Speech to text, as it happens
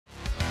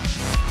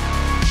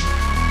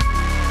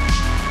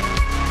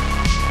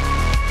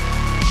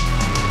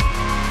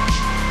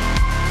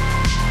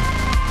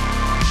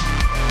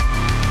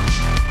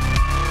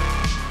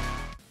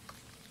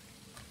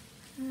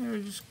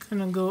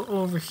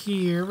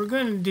here. We're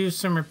going to do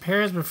some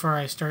repairs before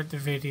I start the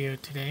video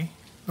today.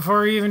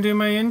 Before I even do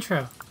my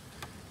intro.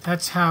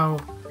 That's how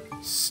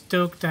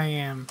stoked I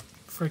am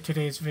for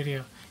today's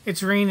video.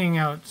 It's raining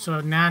out,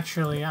 so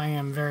naturally I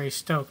am very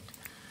stoked.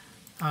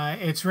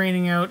 It's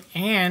raining out,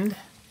 and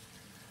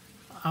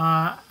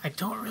I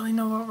don't really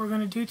know what we're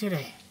going to do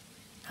today.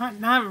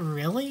 Not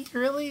really.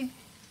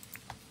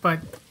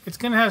 But it's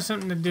going to have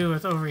something to do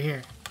with over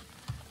here.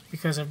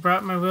 Because I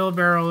brought my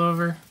wheelbarrow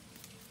over.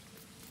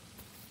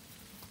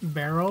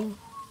 Wheelbarrow?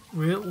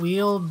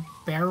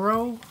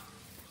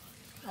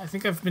 I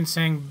think I've been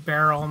saying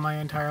barrel my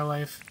entire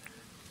life.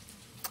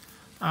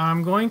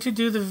 I'm going to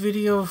do the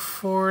video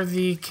for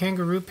the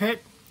Jackaroo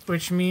Pit,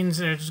 which means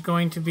there's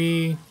going to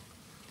be,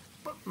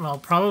 well,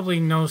 probably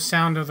no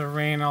sound of the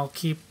rain. I'll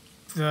keep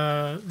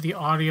the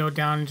audio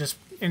down and just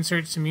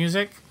insert some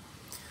music.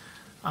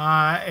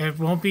 It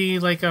won't be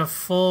like a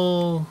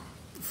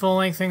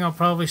full-length thing. I'll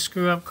probably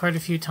screw up quite a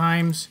few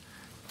times.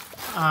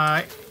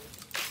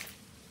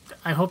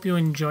 I hope you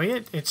enjoy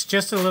it. It's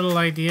just a little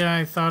idea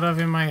I thought of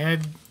in my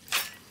head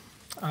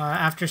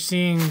after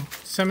seeing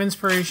some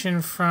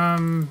inspiration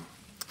from,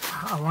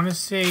 I want to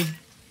say,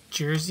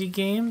 Jersey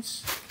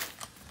games.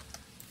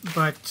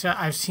 But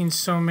I've seen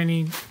so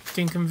many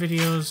Dinkum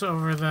videos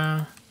over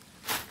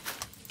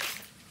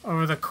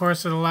the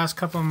course of the last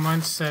couple of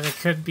months that it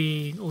could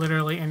be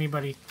literally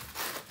anybody.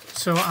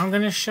 So I'm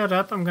going to shut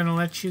up. I'm going to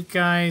let you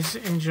guys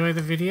enjoy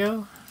the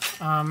video.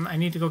 I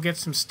need to go get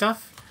some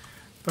stuff.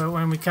 But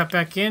when we cut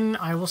back in,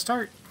 I will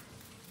start.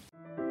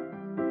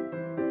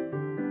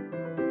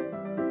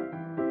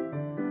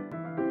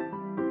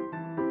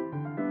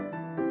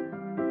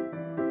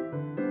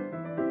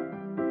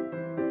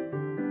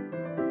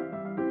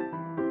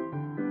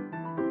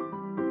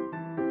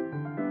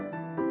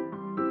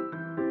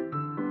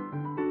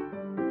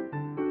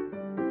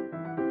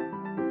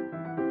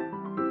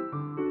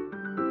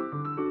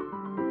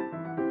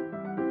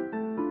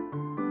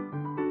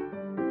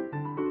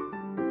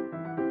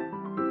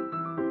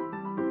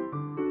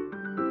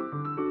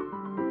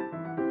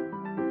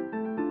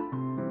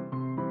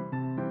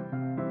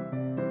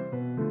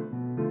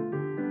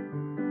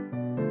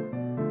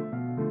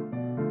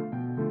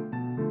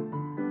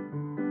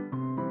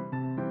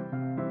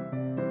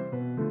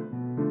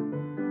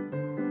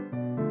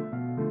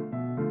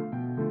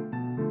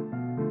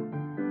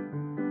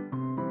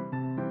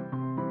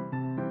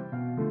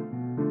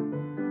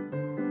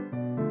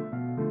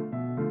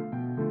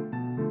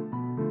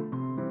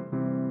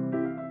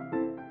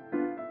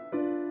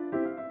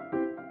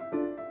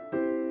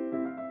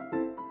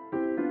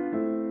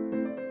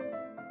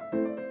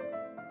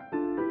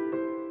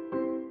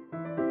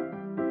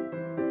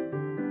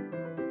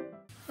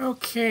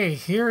 Okay,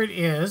 here it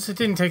is. It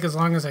didn't take as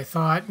long as I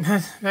thought.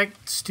 That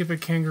stupid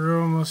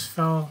kangaroo almost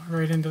fell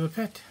right into the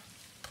pit.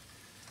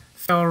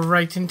 Fell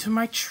right into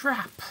my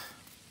trap.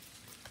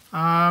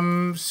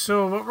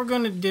 So what we're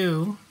going to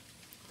do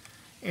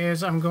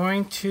is I'm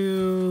going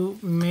to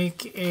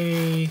make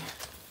a...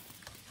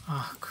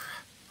 Oh,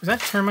 crap. Was that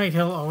termite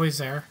hill always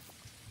there?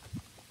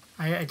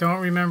 I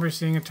don't remember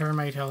seeing a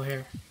termite hill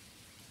here.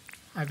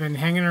 I've been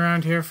hanging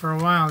around here for a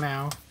while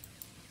now.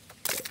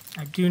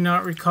 I do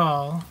not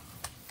recall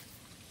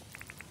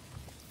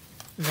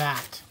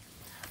that.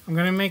 I'm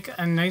going to make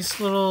a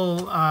nice little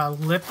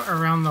lip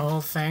around the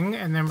whole thing,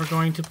 and then we're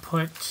going to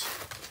put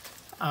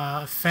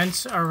a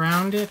fence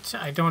around it.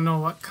 I don't know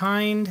what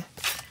kind.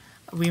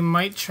 We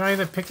might try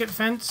the picket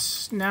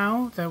fence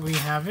now that we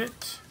have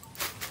it.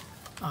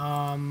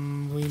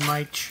 We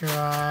might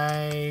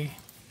try...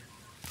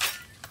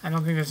 I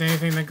don't think there's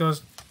anything that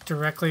goes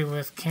directly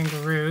with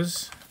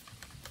kangaroos.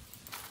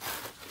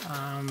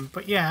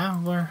 But yeah,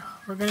 we're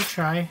going to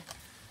try.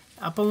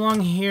 Up along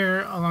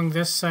here, along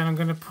this side, I'm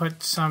going to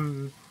put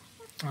some,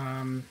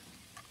 I don't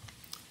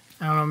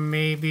know,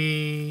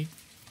 maybe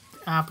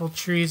apple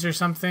trees or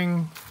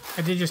something.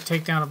 I did just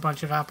take down a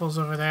bunch of apples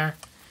over there,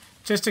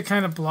 just to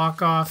kind of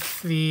block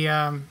off the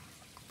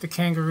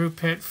Jackaroo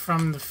Pit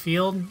from the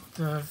field,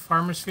 the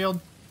farmer's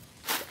field,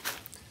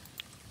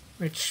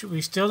 which we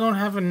still don't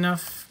have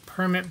enough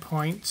permit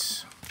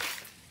points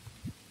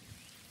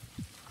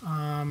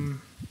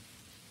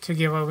to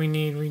get what we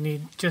need. We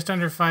need just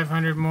under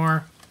 500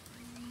 more.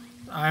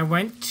 I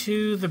went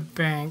to the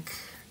bank,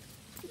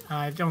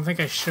 I don't think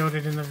I showed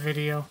it in the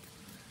video,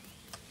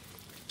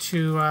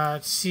 to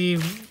see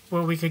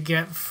what we could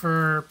get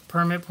for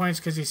permit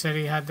points, because he said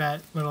he had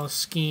that little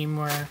scheme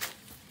where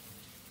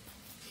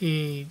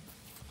he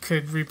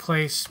could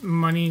replace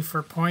money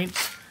for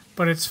points,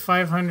 but it's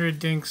 500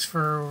 dinks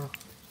for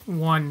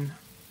 1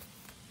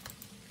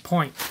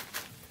 point.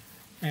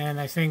 And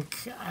I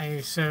think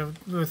I said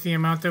with the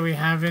amount that we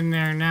have in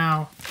there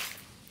now,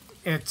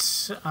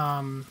 it's...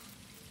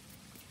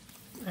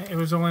 it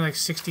was only like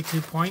 62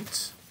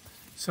 points,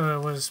 so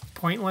it was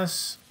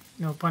pointless,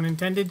 no pun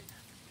intended.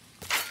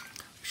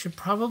 We should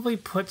probably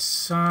put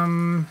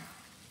some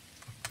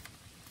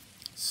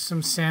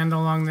sand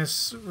along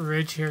this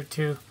ridge here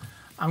too.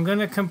 I'm going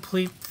to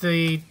complete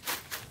the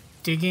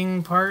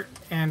digging part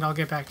and I'll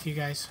get back to you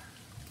guys.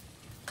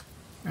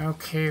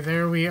 Okay,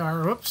 there we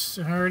are. Whoops,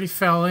 I already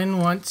fell in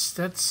once.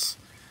 That's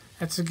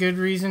a good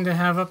reason to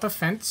have up a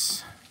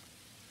fence.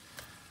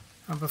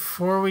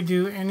 Before we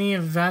do any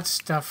of that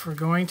stuff, we're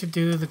going to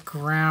do the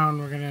ground.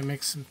 We're going to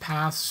make some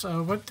paths.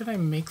 What did I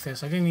make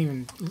this? I didn't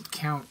even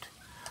count.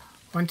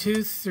 1,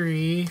 2,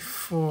 3,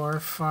 4,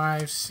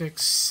 5,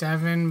 6,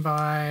 7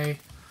 by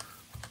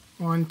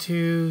 1,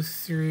 2,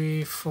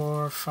 3,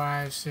 4,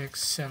 5,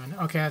 6, 7.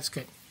 Okay, that's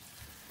good.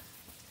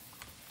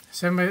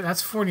 7 by,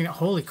 that's 40.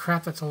 Holy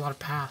crap, that's a lot of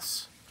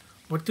paths.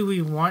 What do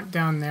we want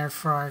down there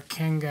for our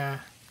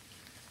Kanga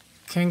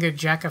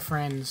Jacka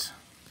friends?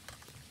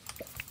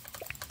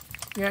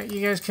 Yeah,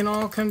 you guys can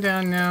all come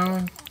down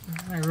now.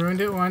 I ruined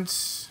it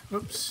once.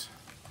 Whoops.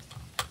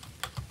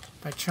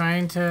 By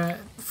trying to...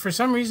 For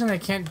some reason, I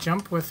can't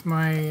jump with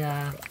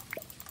my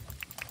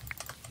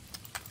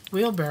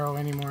wheelbarrow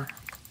anymore.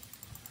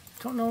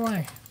 Don't know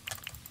why.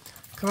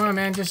 Come on,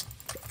 man. Just...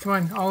 Come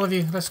on, all of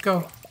you. Let's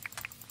go.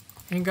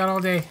 Ain't got all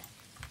day.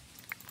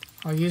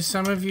 I'll use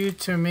some of you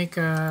to make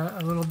a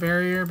little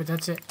barrier, but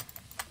that's it.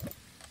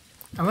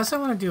 Unless I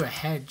want to do a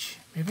hedge.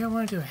 Maybe I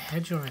want to do a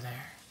hedge over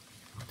there.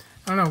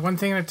 I don't know. One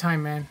thing at a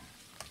time, man.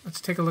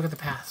 Let's take a look at the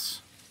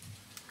paths.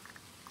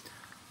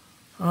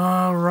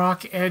 Oh,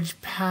 rock edge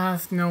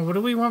path. No, what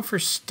do we want for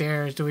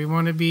stairs? Do we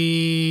want to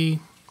be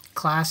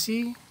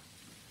classy?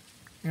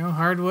 You know,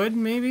 hardwood,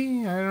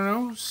 maybe? I don't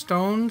know.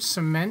 Stone,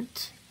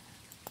 cement.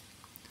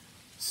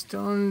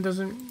 Stone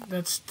doesn't...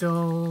 That's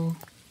still...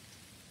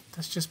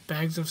 That's just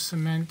bags of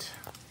cement.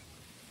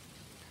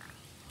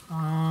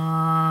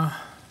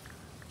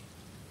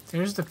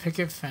 There's the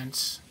picket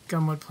fence.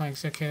 Gumwood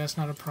planks. Okay, that's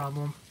not a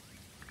problem.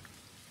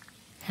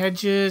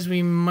 Hedges,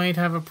 we might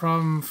have a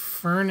problem.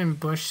 Fern and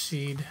bush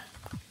seed.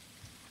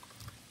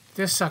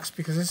 This sucks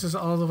because this is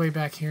all the way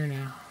back here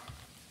now.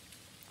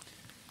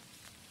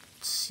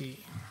 Let's see.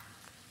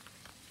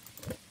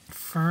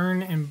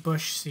 Fern and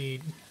bush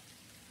seed.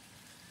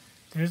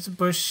 There's the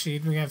bush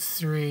seed. We have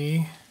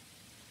 3.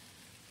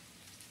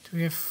 Do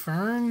we have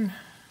fern?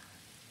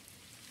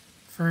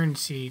 Fern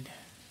seed.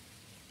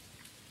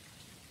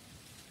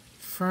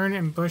 Fern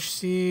and bush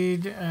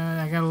seed.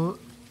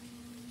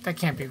 That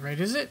can't be right,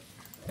 is it?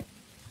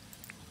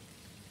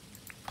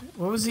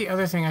 What was the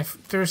other thing?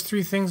 There was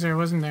 3 things there,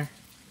 wasn't there?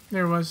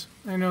 There was.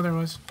 I know there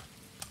was.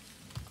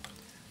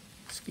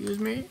 Excuse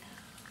me.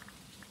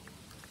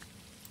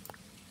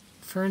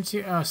 Fern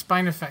seed. Oh,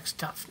 spine effects.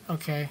 Tough.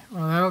 Okay.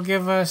 Well, that'll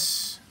give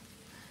us...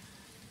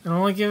 It'll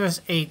only give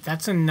us 8.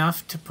 That's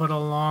enough to put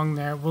along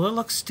there. Will it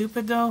look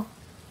stupid, though?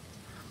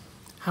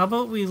 How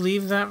about we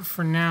leave that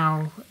for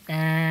now,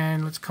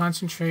 and let's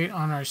concentrate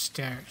on our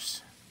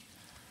stairs.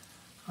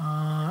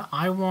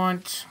 I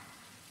want...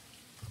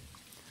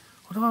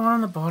 What do I want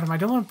on the bottom? I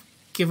don't want to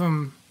give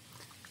them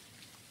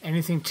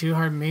anything too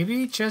hard.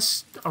 Maybe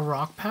just a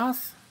rock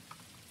path?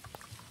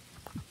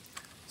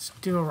 Let's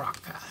do a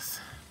rock path.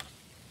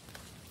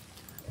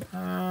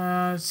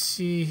 Let's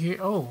see here.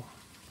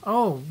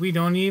 Oh, we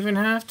don't even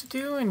have to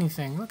do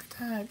anything. Look at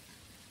that.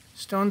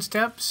 Stone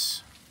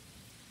steps.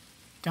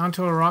 Down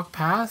to a rock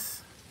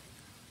path.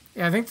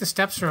 Yeah, I think the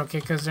steps are okay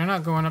because they're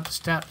not going up the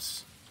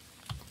steps.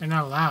 They're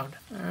not allowed.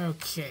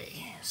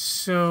 Okay,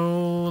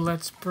 so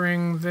let's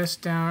bring this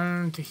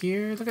down to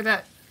here. Look at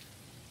that.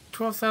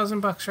 12,000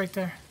 bucks right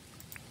there.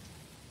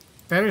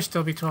 Better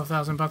still be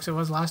 12,000 bucks. It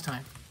was last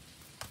time.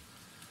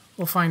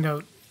 We'll find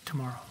out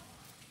tomorrow.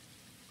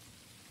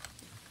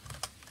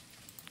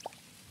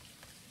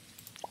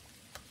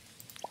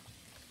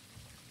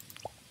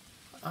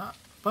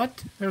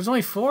 What? There was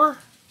only 4?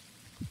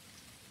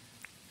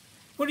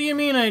 What do you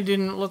mean I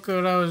didn't look at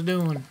what I was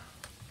doing?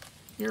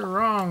 You're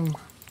wrong.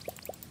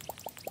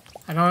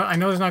 I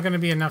know there's not going to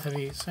be enough of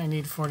these. I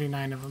need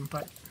 49 of them,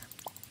 but...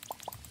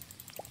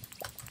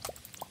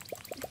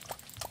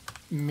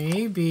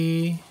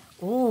 Maybe...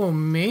 Oh,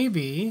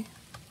 maybe...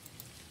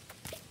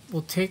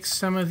 We'll take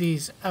some of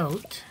these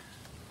out.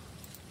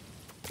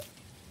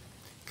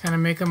 Kind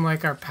of make them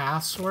like our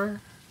paths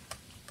were.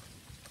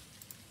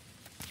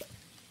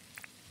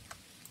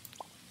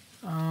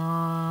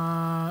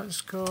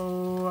 Let's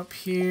go up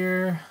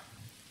here.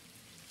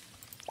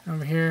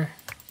 Over here.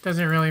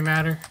 Doesn't really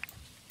matter.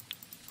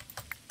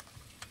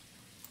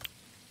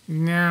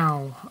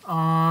 Now,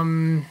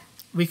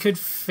 we could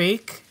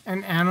fake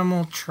an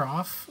animal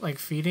trough, like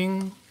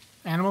feeding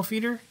animal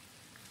feeder,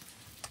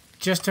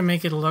 just to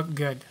make it look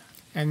good.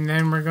 And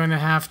then we're going to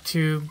have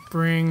to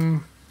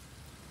bring...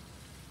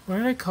 What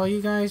did I call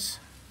you guys?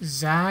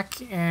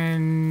 Zach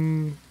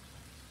and...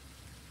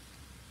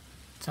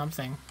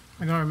 something.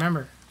 I don't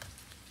remember.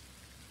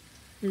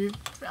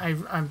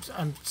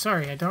 I'm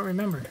sorry, I don't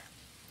remember.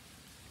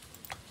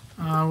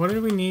 What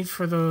did we need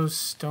for those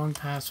stone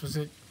paths? Was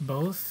it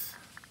both?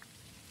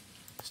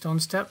 Stone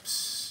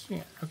steps?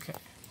 Yeah, okay.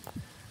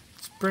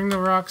 Let's bring the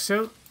rocks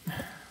out.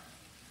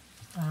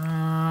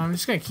 I'm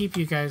just going to keep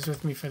you guys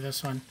with me for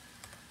this one.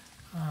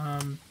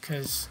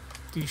 Because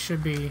these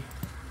shouldn't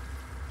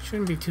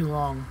be too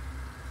long.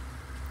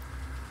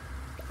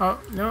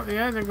 Oh, no,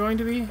 yeah, they're going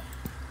to be.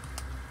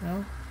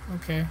 No?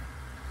 Okay.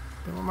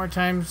 Do it one more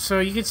time. So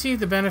you can see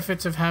the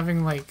benefits of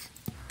having like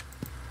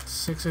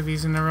 6 of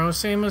these in a row.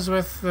 Same as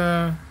with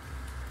the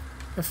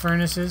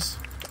furnaces.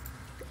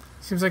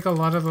 Seems like a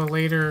lot of the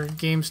later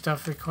game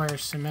stuff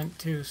requires cement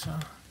too, so.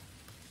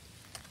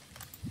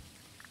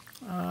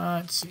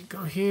 Let's see,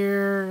 go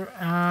here.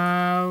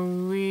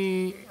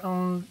 We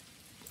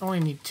only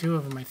need 2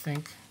 of them, I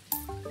think.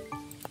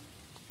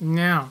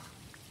 Now,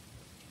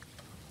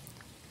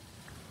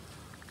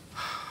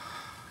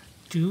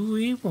 do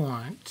we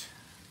want...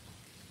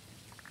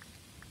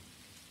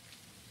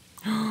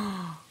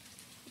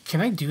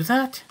 Can I do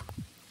that?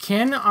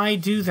 Can I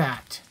do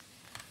that?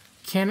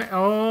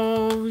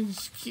 Oh,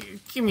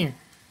 come here.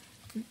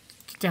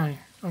 Get down here.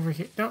 Over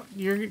here. No,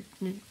 you're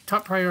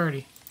top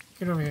priority.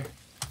 Get over here.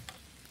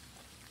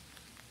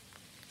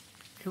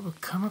 It will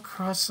come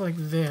across like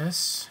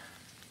this.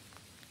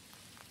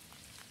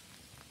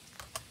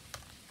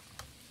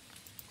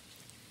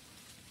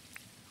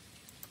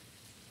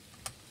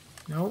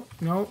 No,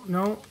 no,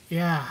 no.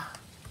 Yeah.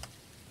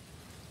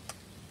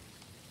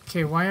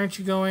 Okay, why aren't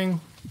you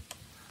going?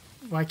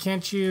 Why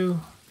can't you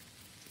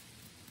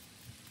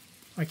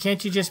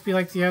just be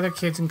like the other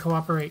kids and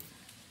cooperate?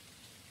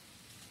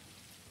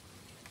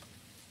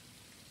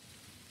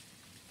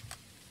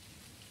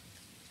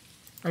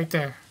 Right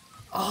there.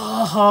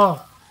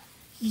 Oh,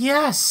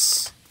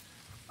 yes.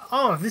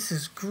 Oh, this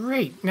is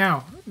great.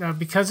 Now,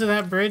 because of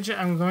that bridge,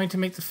 I'm going to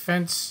make the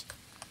fence...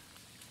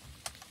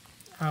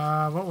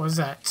 what was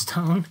that?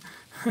 Stone?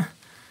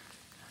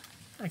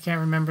 I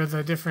can't remember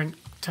the different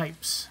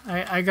types.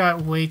 I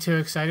got way too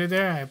excited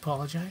there. I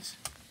apologize.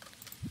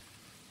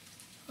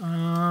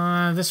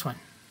 This one.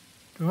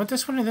 Do we want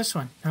this one or this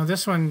one? No,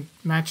 this one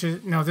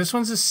matches... No, this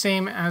one's the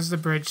same as the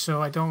bridge,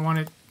 so I don't want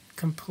it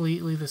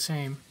completely the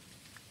same.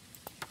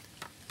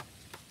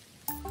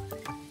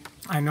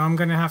 I know I'm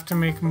going to have to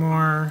make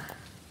more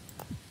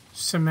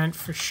cement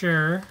for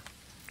sure.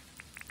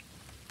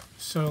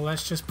 So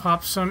let's just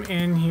pop some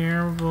in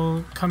here.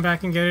 We'll come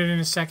back and get it in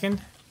a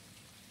second.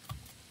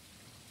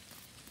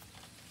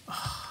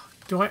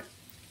 Do I...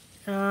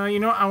 you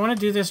know, I want to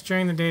do this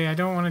during the day. I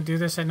don't want to do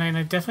this at night. And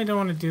I definitely don't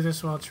want to do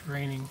this while it's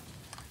raining.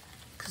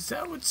 Because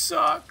that would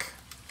suck.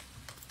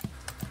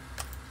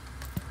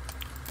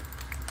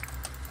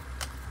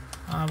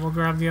 We'll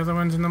grab the other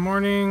ones in the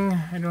morning.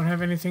 I don't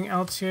have anything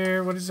else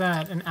here. What is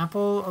that? An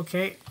apple?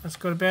 Okay, let's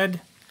go to bed.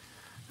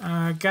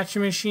 Gotcha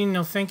machine.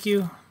 No, thank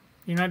you.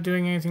 You're not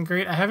doing anything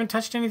great. I haven't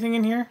touched anything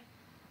in here.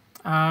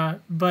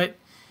 But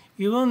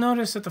you will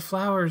notice that the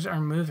flowers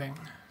are moving.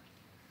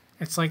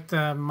 It's like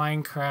the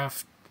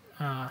Minecraft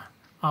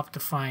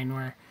Optifine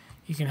where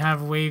you can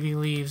have wavy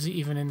leaves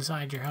even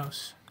inside your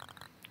house.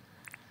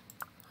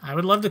 I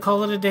would love to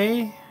call it a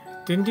day.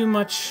 Didn't do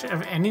much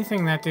of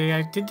anything that day.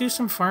 I did do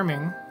some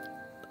farming.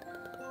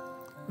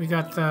 We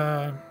got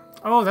the...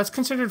 Oh, that's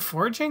considered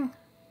foraging?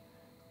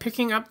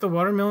 Picking up the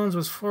watermelons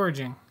was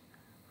foraging.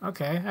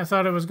 Okay, I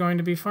thought it was going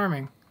to be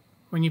farming.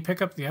 When you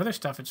pick up the other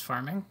stuff, it's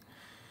farming.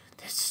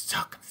 This is so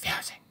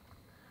confusing.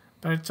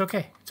 But it's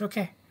okay. It's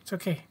okay. It's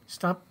okay.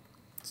 Stop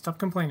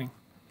complaining.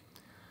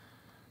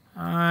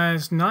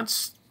 It's not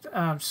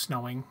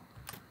snowing.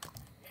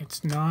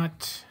 It's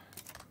not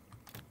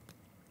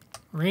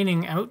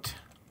raining out.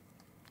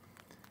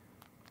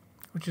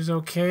 Which is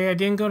okay. I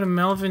didn't go to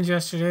Melvin's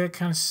yesterday. It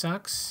kind of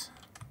sucks.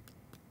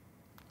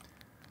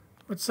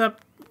 What's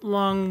up,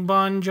 Long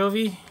Bon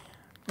Jovi?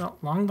 No,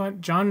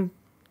 John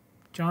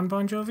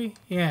Bon Jovi?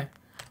 Yeah.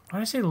 Why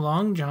did I say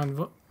Long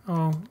John?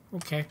 Oh,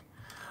 okay.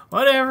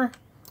 Whatever.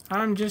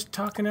 I'm just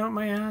talking out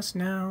my ass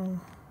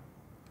now.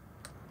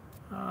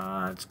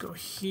 Let's go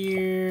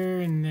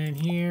here and then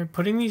here.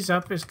 Putting these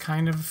up is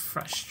kind of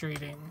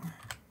frustrating.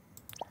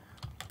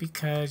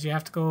 Because you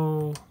have to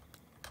go...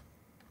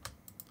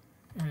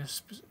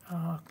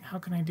 how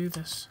can I do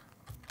this?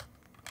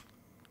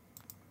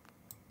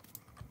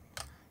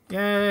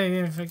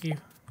 Yeah, fuck you.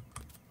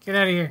 Get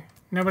out of here.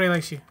 Nobody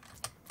likes you.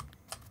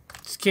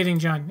 Just kidding,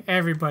 John.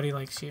 Everybody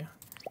likes you.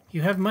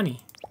 You have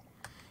money.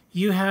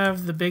 You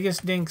have the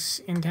biggest dinks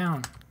in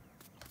town.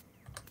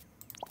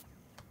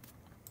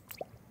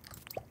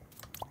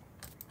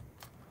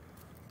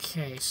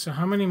 Okay, so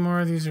how many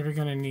more of these are we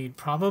going to need?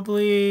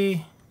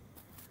 Probably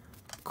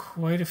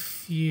quite a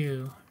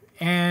few.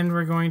 And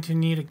we're going to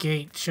need a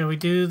gate. Shall we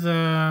do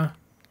the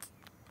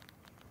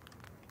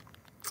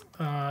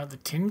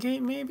tin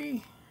gate,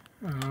 maybe?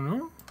 I don't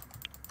know.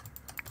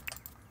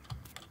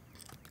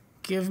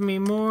 Give me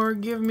more,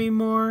 give me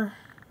more.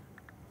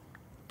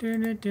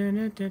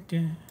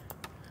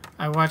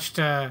 I watched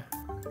it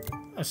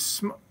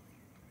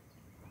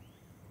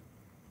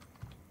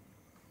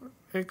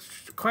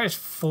requires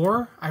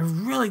 4. I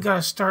really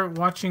gotta start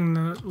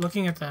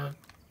looking at the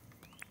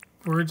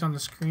words on the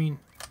screen.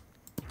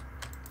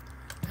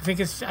 I think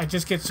I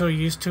just get so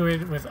used to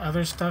it with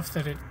other stuff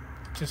that it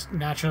just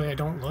naturally I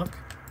don't look.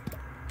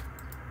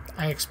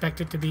 I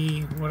expect it to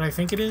be what I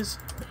think it is.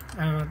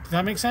 I don't know. Does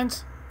that make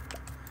sense?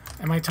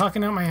 Am I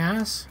talking out my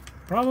ass?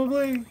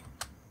 Probably.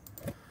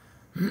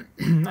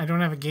 I don't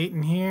have a gate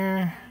in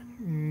here.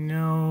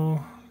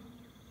 No.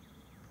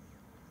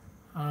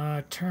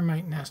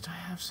 Termite nest. I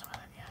have some of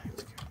that. Yeah,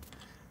 that's good.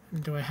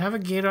 And do I have a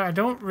gate? I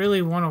don't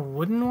really want a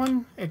wooden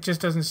one. It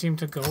just doesn't seem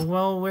to go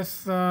well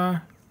with...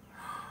 That's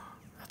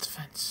a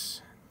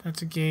fence.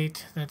 That's a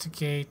gate. That's a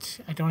gate.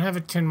 I don't have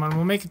a tin one.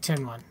 We'll make a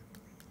tin one.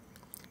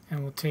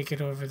 And we'll take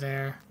it over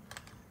there.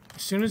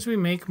 As soon as we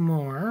make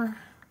more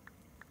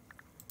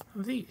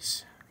of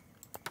these.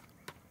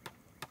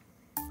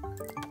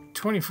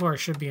 24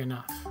 should be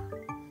enough.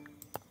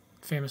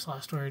 Famous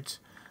last words.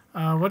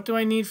 What do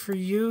I need for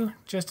you?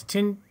 Just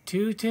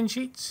two tin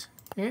sheets?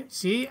 Yeah,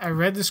 see, I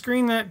read the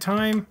screen that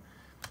time.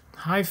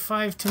 High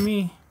five to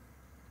me.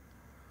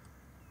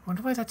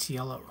 Wonder why that's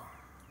yellow.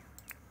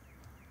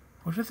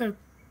 What do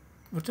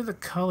the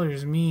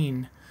colors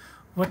mean?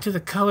 What do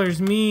the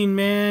colors mean,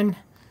 man?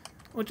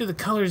 What do the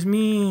colors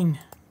mean?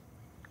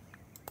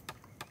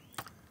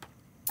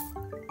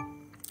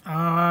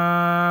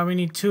 We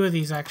need two of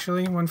these,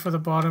 actually. One for the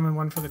bottom and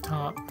one for the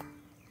top.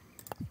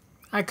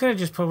 I could have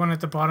just put one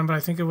at the bottom, but I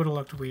think it would have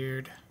looked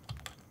weird.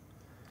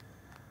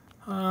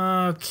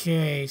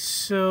 Okay,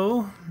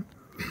 so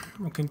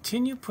we'll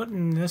continue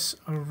putting this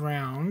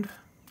around.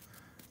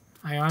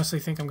 I honestly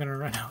think I'm going to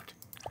run out.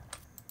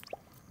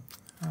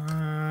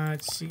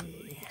 Let's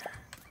see.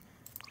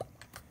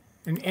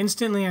 And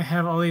instantly I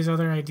have all these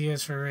other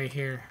ideas for right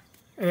here.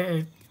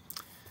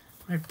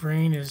 My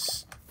brain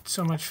is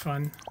so much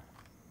fun.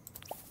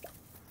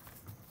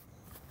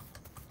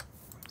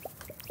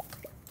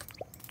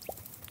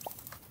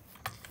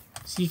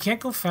 So you can't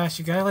go fast.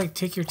 You gotta like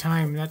take your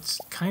time.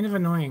 That's kind of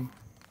annoying.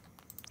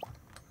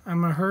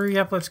 I'm a hurry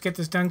up, let's get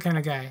this done kind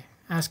of guy.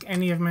 Ask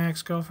any of my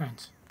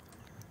ex-girlfriends.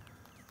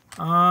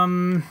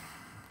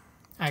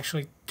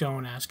 Actually,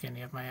 don't ask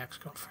any of my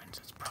ex-girlfriends.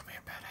 That's probably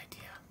a bad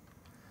idea.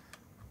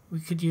 We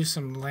could use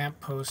some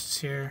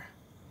lampposts here.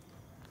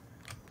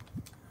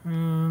 Let's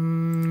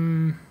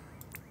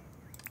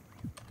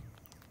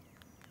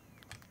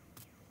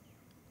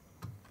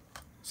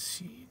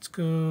see, let's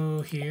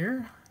go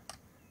here.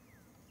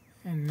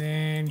 And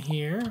then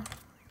here.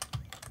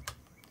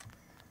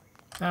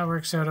 That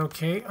works out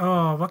okay.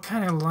 Oh, what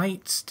kind of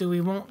lights do we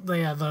want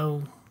there,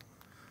 though?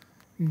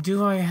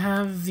 Do I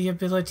have the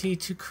ability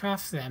to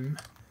craft them?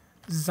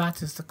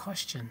 That is the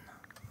question.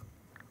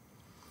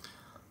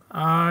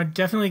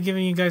 Definitely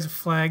giving you guys a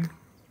flag.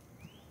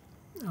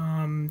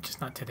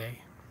 Just not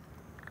today.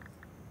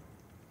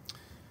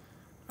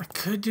 I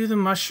could do the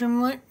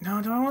mushroom light.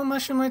 No, do I want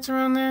mushroom lights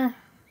around there?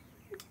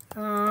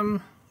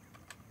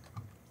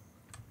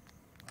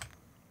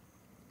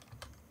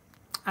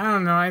 I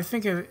don't know. I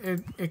think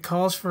it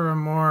calls for a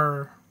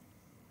more...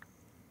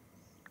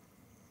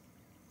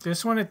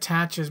 This one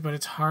attaches, but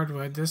it's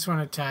hardwood. This one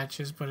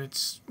attaches, but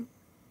it's...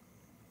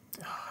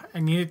 I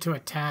need it to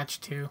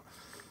attach to.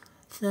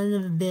 Son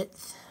of a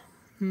bit.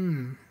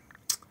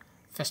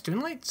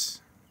 Festoon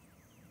lights?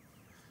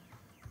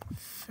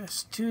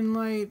 Festoon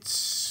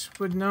lights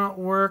would not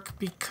work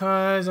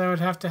because I would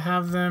have to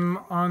have them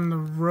on the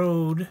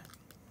road.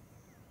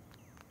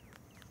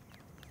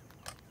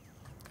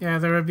 Yeah,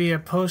 there would be a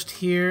post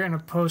here and a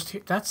post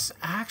here. That's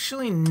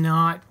actually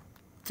not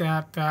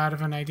that bad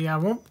of an idea. I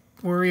won't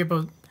worry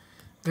about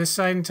this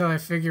side until I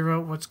figure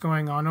out what's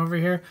going on over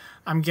here.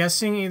 I'm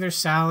guessing either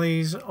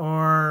Sally's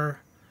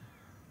or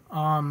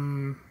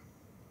one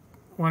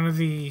of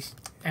the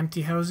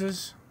empty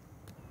houses.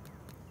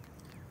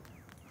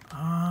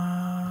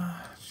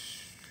 I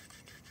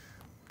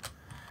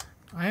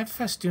have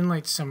festoon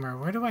lights somewhere.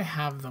 Where do I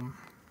have them?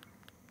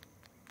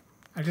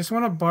 I just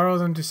want to borrow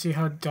them to see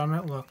how dumb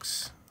it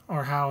looks.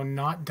 Or how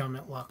not dumb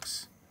it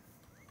looks.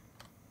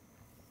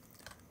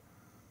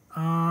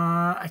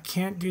 I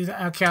can't do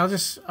that. Okay, I'll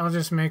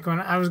just make one.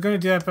 I was going to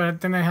do that,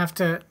 but then I have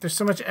to... There's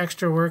so much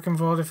extra work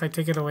involved if I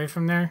take it away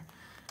from there.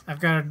 I've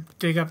got to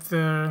dig up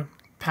the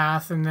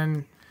path and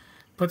then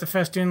put the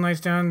festoon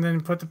lights down,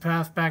 then put the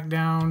path back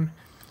down.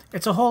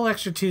 It's a whole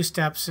extra 2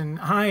 steps, and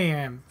I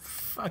am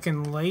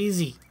fucking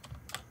lazy.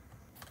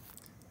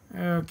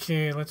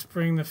 Okay, let's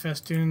bring the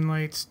festoon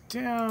lights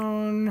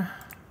down.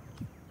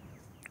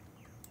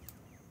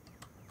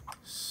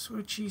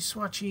 Switchy,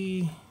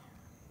 swatchy.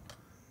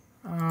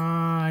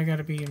 I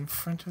gotta be in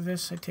front of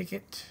this, I take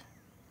it.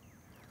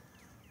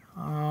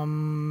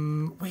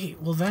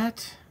 Wait, will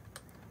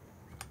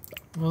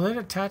it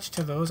attach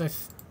to those? God,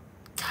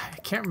 I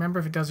can't remember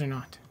if it does or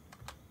not.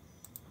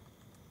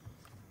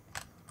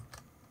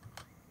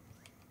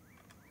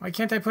 Why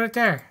can't I put it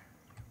there?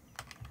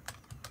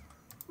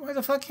 Why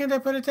the fuck can't I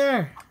put it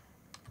there?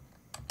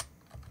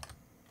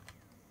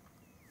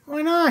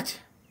 Why not?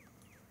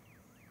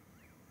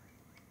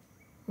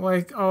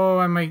 Like, oh,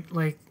 I might,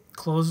 like,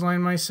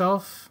 clothesline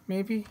myself,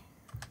 maybe?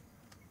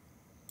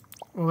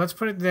 Well, let's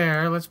put it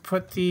there. Let's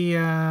put the,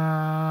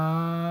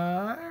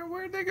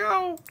 where'd they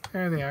go?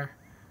 There they are.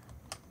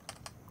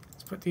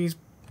 Let's put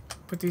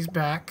these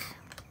back.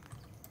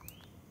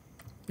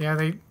 Yeah,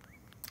 they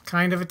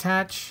kind of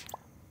attach.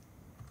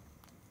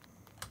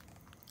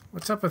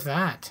 What's up with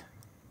that?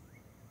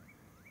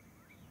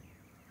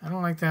 I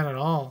don't like that at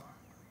all.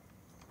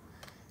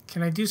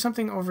 Can I do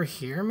something over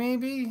here,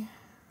 maybe?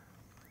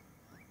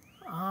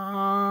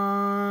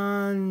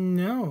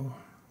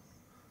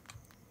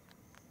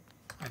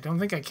 don't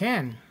think I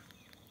can.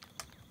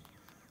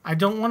 I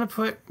don't want to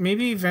put...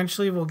 Maybe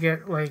eventually we'll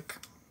get, like,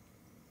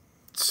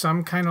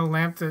 some kind of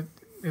lamp that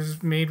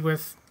is made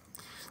with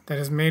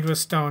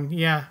stone.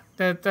 Yeah,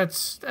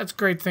 that's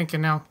great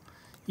thinking. Now,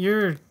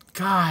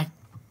 God,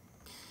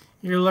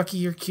 you're lucky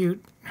you're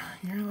cute.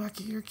 You're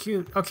lucky you're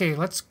cute. Okay,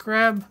 let's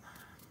grab...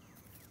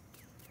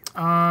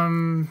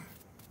 Oh,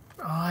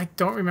 I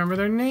don't remember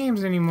their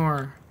names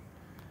anymore.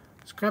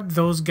 Let's grab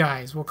those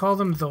guys. We'll call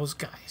them those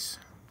guys.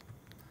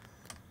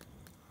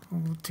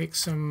 We'll take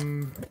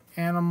some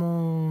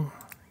animal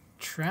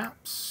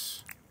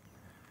traps.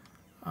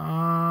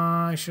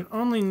 I should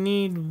only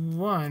need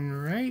one,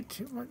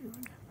 right?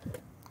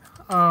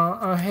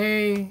 Oh,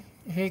 hey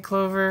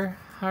Clover.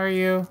 How are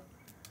you?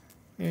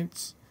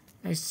 It's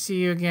nice to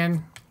see you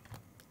again.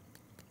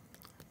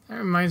 That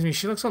reminds me,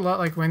 she looks a lot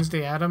like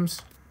Wednesday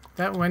Addams.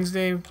 That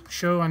Wednesday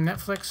show on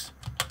Netflix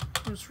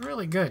was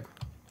really good.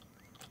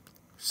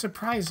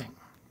 Surprising.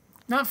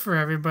 Not for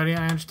everybody,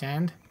 I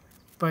understand.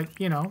 But,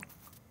 you know.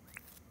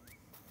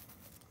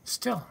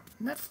 Still,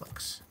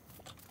 Netflix.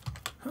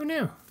 Who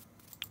knew?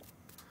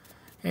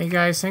 Hey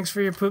guys, thanks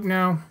for your poop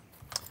now.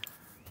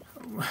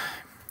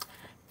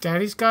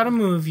 Daddy's gotta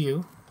move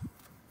you.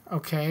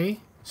 Okay,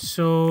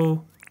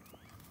 so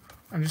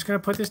I'm just gonna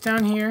put this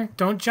down here.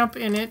 Don't jump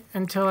in it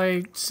until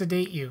I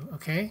sedate you,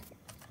 okay?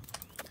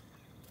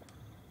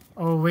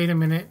 Oh, wait a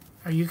minute.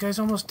 Are you guys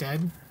almost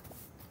dead?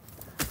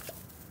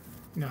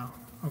 No.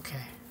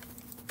 Okay.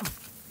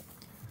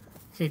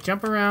 Okay,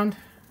 jump around.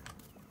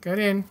 Get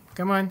in.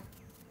 Come on.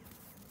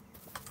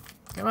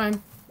 Come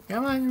on.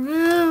 Come on.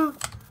 Woo!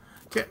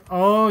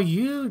 Oh,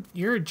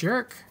 you're a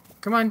jerk.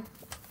 Come on.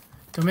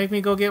 Don't make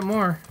me go get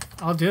more.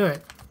 I'll do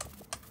it.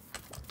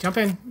 Jump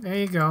in. There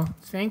you go.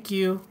 Thank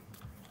you.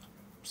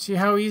 See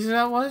how easy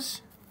that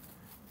was?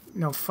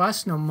 No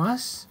fuss, no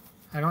muss.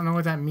 I don't know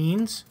what that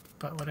means,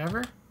 but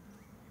whatever.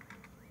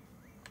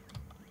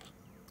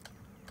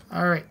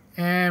 Alright,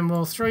 and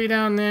we'll throw you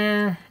down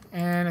there,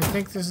 and I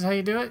think this is how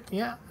you do it.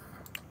 Yeah.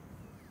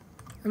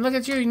 And look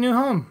at you, new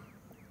home.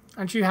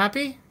 Aren't you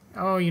happy?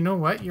 Oh, you know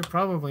what? You're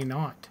probably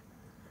not.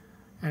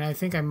 And I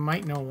think I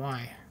might know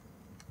why.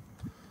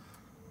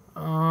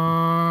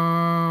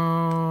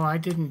 Oh, I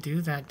didn't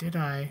do that, did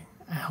I?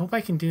 I hope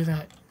I can do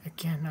that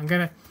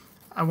again.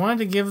 I wanted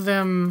to give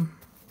them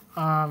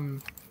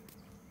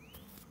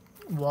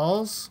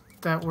walls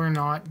that were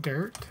not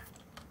dirt.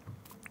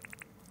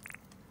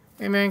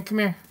 Hey man, come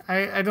here.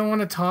 I don't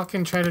want to talk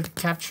and try to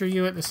capture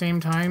you at the same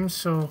time,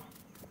 so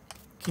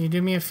can you do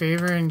me a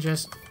favor and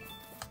just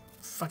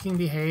fucking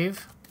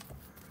behave?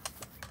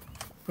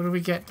 What do we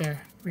get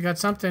there? We got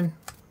something.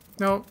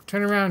 No,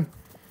 turn around.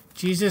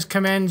 Jesus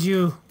commands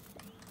you.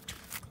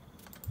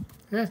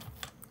 Yeah,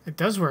 it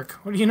does work.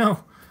 What do you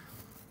know?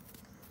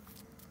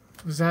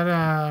 Was that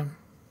a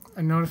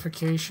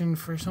notification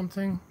for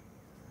something?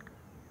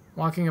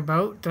 Walking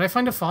about? Did I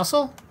find a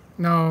fossil?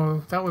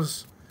 No, that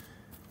was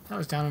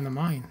down in the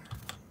mine.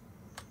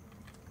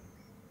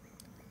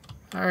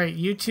 Alright,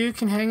 you two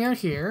can hang out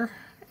here.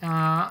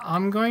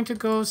 I'm going to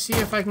go see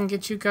if I can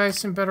get you guys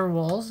some better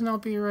walls, and I'll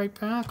be right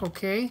back,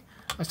 okay?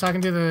 I was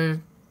talking to the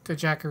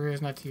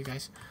Jackaroos, not to you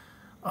guys.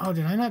 Oh,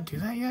 did I not do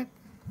that yet?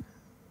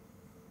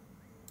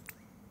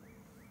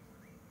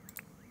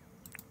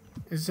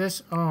 Is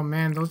this... Oh,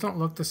 man, those don't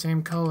look the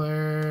same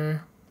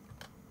color.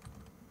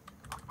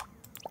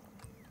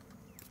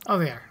 Oh,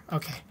 they are.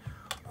 Okay.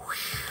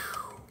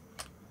 Whew.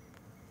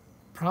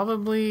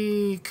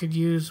 Probably could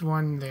use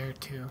one there,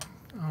 too.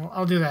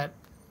 I'll do that.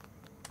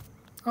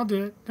 I'll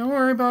do it. Don't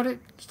worry about it.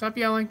 Stop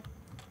yelling.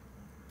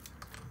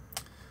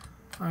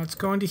 Let's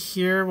go into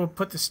here. We'll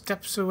put the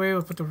steps away.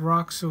 We'll put the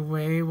rocks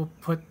away. We'll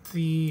put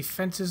the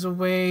fences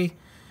away.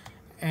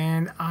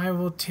 And I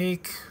will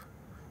take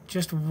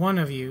just one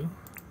of you.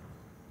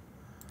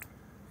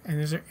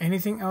 And is there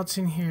anything else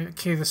in here?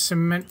 Okay, the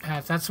cement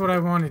path. That's what I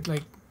wanted.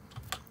 Like,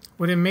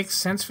 would it make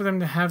sense for them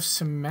to have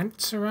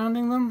cement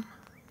surrounding them?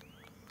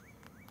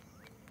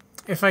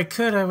 If I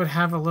could, I would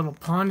have a little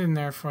pond in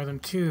there for them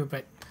too,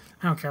 but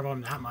I don't care about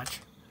them that much.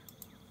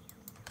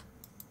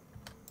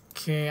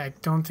 Okay, I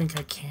don't think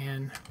I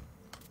can.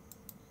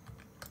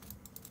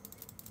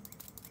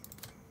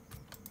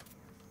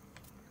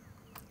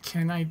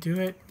 Can I do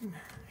it?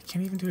 I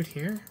can't even do it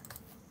here?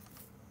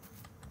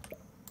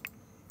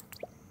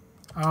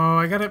 Oh,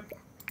 I gotta...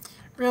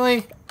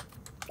 Really?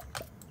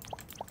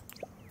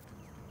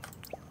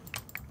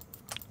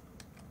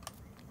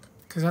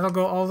 Because that'll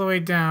go all the way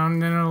down,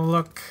 and then it'll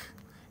look...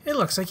 It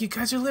looks like you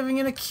guys are living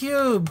in a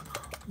cube!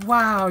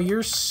 Wow,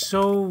 you're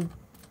so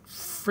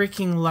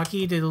freaking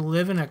lucky to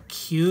live in a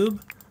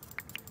cube.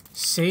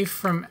 Safe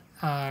from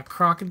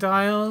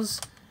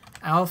crocodiles,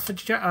 alpha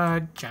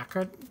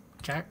jackaroos.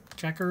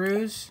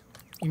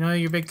 You know,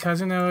 your big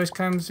cousin that always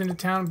comes into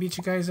town and beats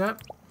you guys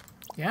up?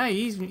 Yeah,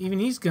 he's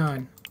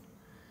gone.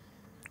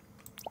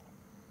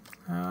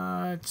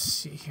 Let's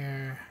see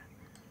here.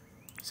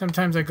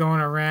 Sometimes I go on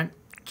a rant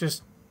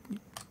just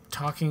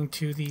talking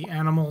to the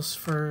animals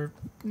for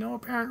no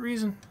apparent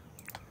reason.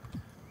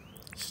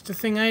 It's just a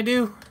thing I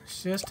do.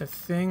 It's just a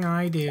thing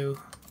I do.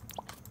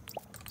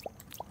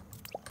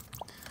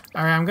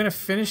 Alright, I'm going to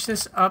finish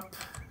this up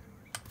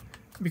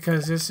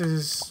because this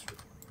is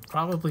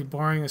probably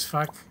boring as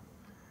fuck.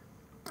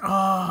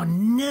 Oh,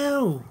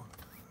 no!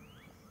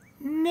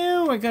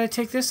 No, I gotta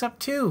take this up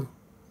too.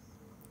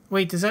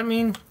 Wait, does that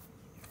mean...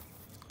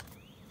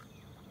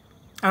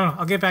 I don't know,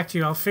 I'll get back to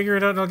you. I'll figure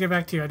it out and I'll get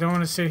back to you. I don't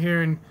want to sit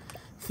here and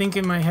think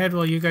in my head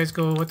while you guys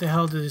go, what the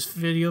hell did this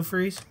video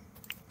freeze?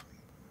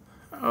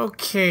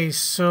 Okay,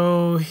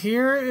 so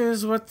here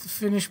is what the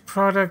finished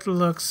product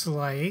looks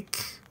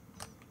like.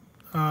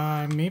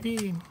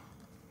 Maybe...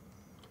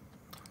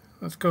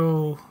 Let's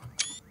go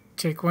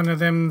take one of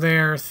them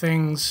there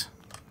things.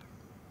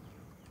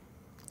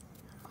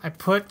 I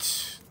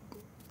put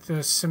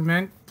the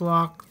cement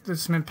block, the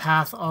cement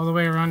path all the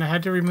way around. I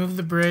had to remove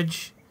the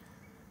bridge,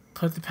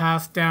 put the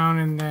path down,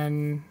 and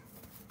then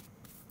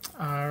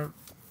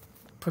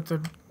put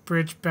the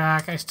bridge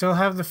back. I still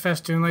have the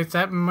festoon lights.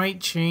 That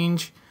might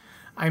change.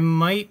 I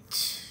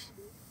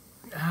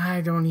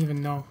don't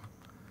even know.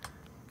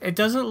 It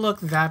doesn't look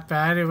that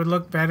bad. It would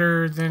look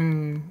better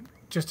than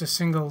just a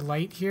single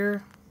light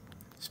here,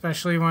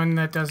 especially one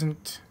that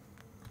doesn't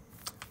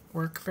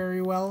work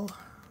very well.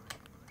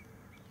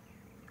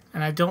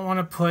 And I don't want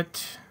to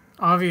put,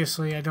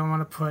 obviously, I don't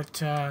want to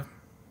put a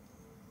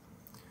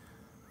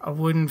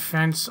wooden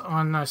fence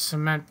on a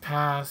cement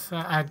path.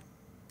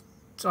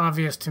 It's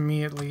obvious to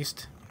me, at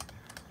least.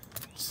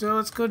 So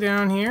let's go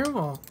down here.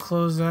 We'll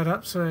close that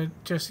up so that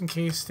just in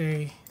case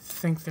they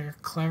think they're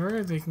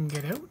clever, they can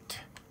get out.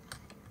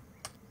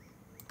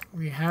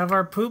 We have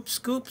our poop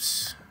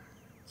scoops.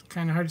 It's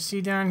kind of hard to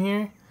see down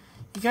here.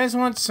 You guys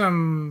want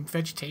some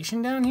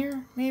vegetation down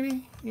here,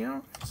 maybe? You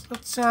know,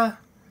 let's I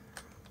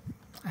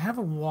have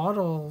a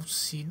wattle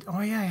seed.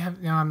 Oh yeah, I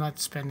have. No, I'm not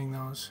spending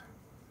those.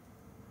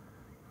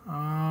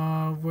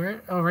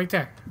 Where? Oh, right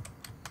there.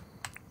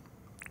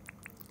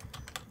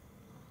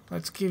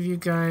 Let's give you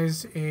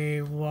guys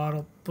a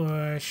wattle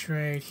bush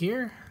right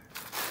here.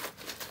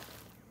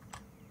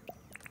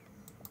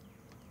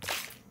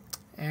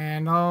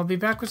 And I'll be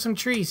back with some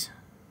trees.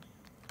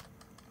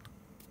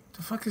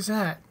 The fuck is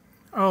that?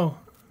 Oh.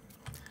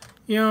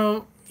 You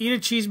know, eat a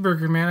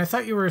cheeseburger, man. I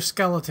thought you were a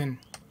skeleton.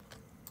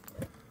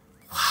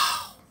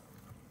 Wow.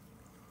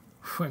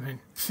 Women.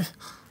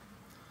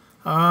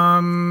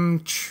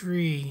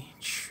 Tree,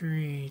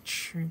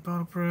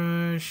 bottle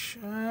brush.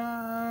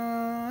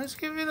 Let's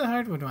give you the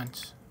hardwood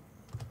ones.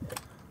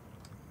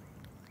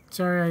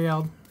 Sorry I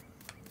yelled.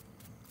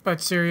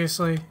 But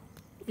seriously,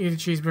 eat a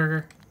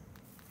cheeseburger.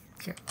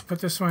 Okay, put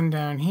this one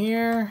down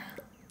here.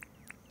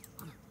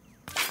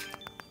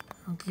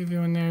 I'll give you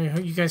one there.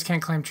 You guys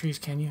can't climb trees,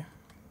 can you?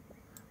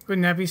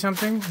 Wouldn't that be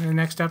something in the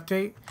next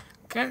update?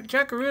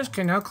 Jackaroos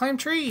can now climb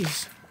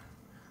trees.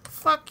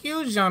 Fuck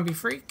you, zombie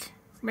freak.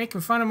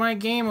 Making fun of my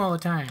game all the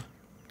time.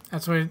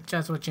 That's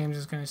what James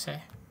is gonna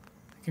say.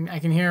 I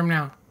can hear him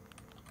now.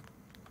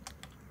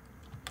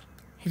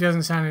 He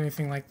doesn't sound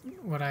anything like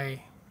what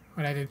I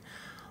did.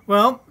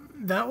 Well,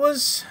 that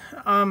was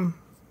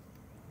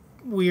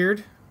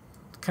weird.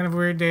 Kind of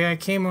weird day. I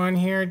came on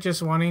here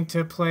just wanting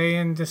to play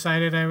and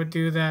decided I would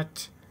do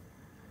that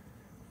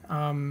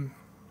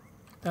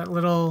that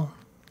little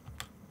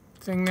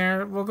thing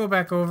there. We'll go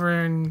back over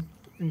and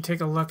take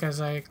a look as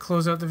I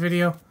close out the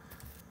video.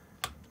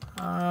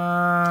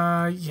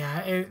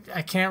 Yeah,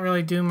 I can't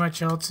really do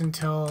much else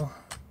until...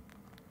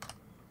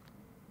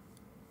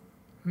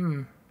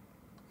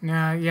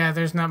 Nah, yeah,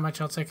 there's not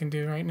much else I can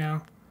do right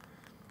now.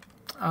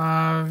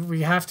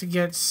 We have to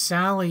get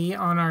Sally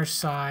on our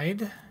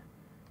side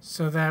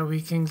so that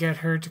we can get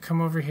her to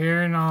come over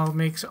here and I'll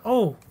make...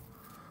 Oh,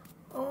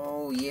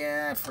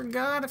 yeah, I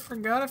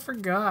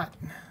forgot.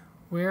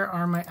 Where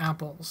are my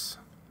apples?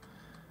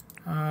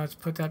 Let's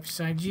put that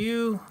beside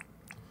you.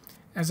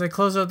 As I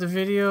close out the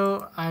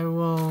video, I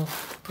will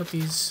put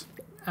these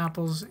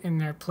apples in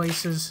their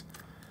places.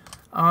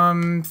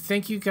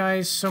 Thank you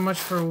guys so much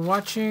for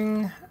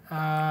watching.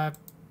 I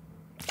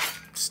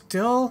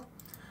still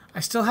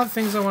have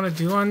things I want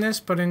to do on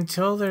this, but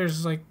until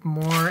there's like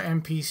more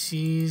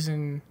NPCs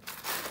and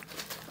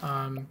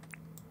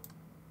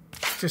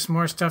just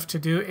more stuff to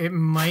do, it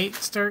might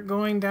start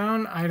going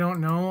down. I don't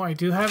know. I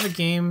do have a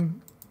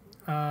game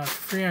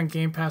free on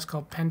Game Pass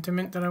called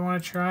Pentiment that I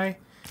want to try.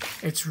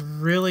 It's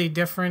really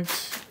different,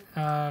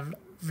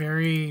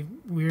 very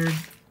weird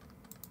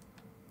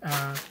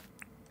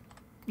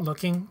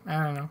looking.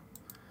 I don't know.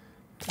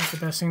 That's the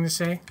best thing to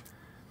say.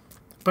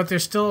 But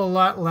there's still a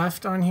lot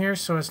left on here,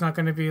 so it's not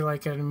going to be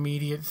like an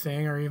immediate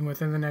thing or even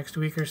within the next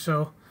week or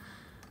so.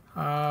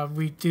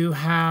 We do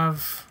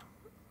have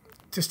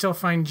to still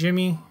find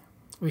Jimmy.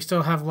 We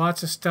still have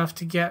lots of stuff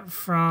to get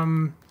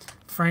from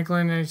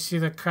Franklin. I see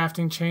the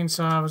crafting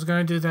chainsaw. I was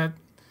going to do that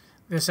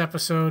this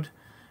episode.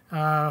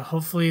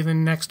 Hopefully the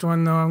next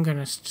one, though, I'm going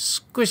to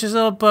squish his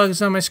little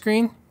bugs on my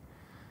screen.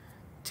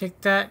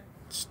 Take that,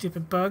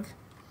 stupid bug.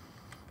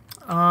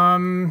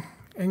 And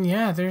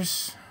yeah,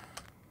 there's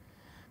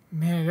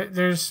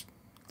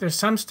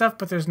some stuff,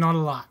 but there's not a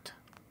lot.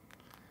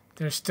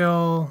 There's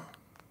still...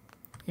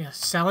 Yeah,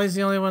 Sally's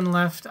the only one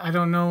left. I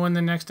don't know when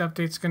the next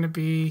update's going to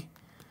be.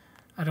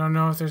 I don't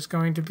know if there's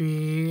going to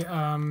be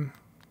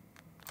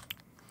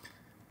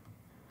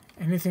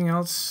anything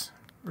else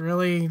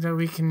really that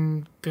we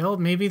can build.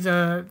 Maybe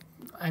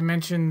I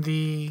mentioned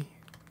the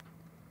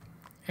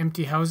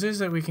empty houses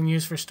that we can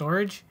use for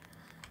storage.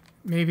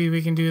 Maybe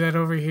we can do that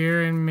over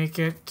here and make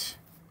it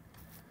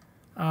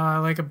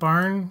like a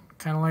barn,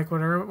 kind of like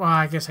whatever. Well,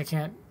 I guess I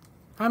can't.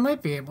 I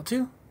might be able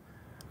to.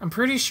 I'm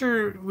pretty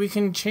sure we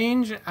can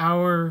change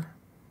our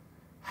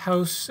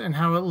house and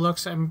how it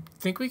looks. I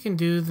think we can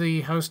do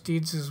the house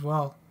deeds as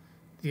well,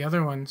 the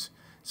other ones.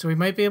 So we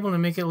might be able to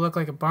make it look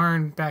like a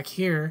barn back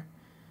here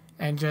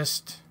and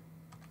just...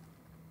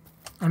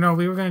 Oh no,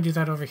 we were going to do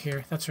that over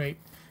here. That's right.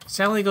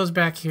 Sally goes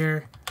back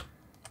here.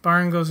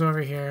 Barn goes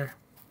over here.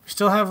 We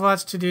still have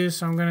lots to do,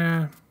 so I'm going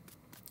to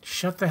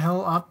shut the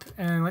hell up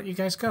and let you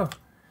guys go.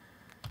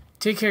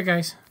 Take care,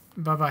 guys.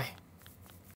 Bye-bye.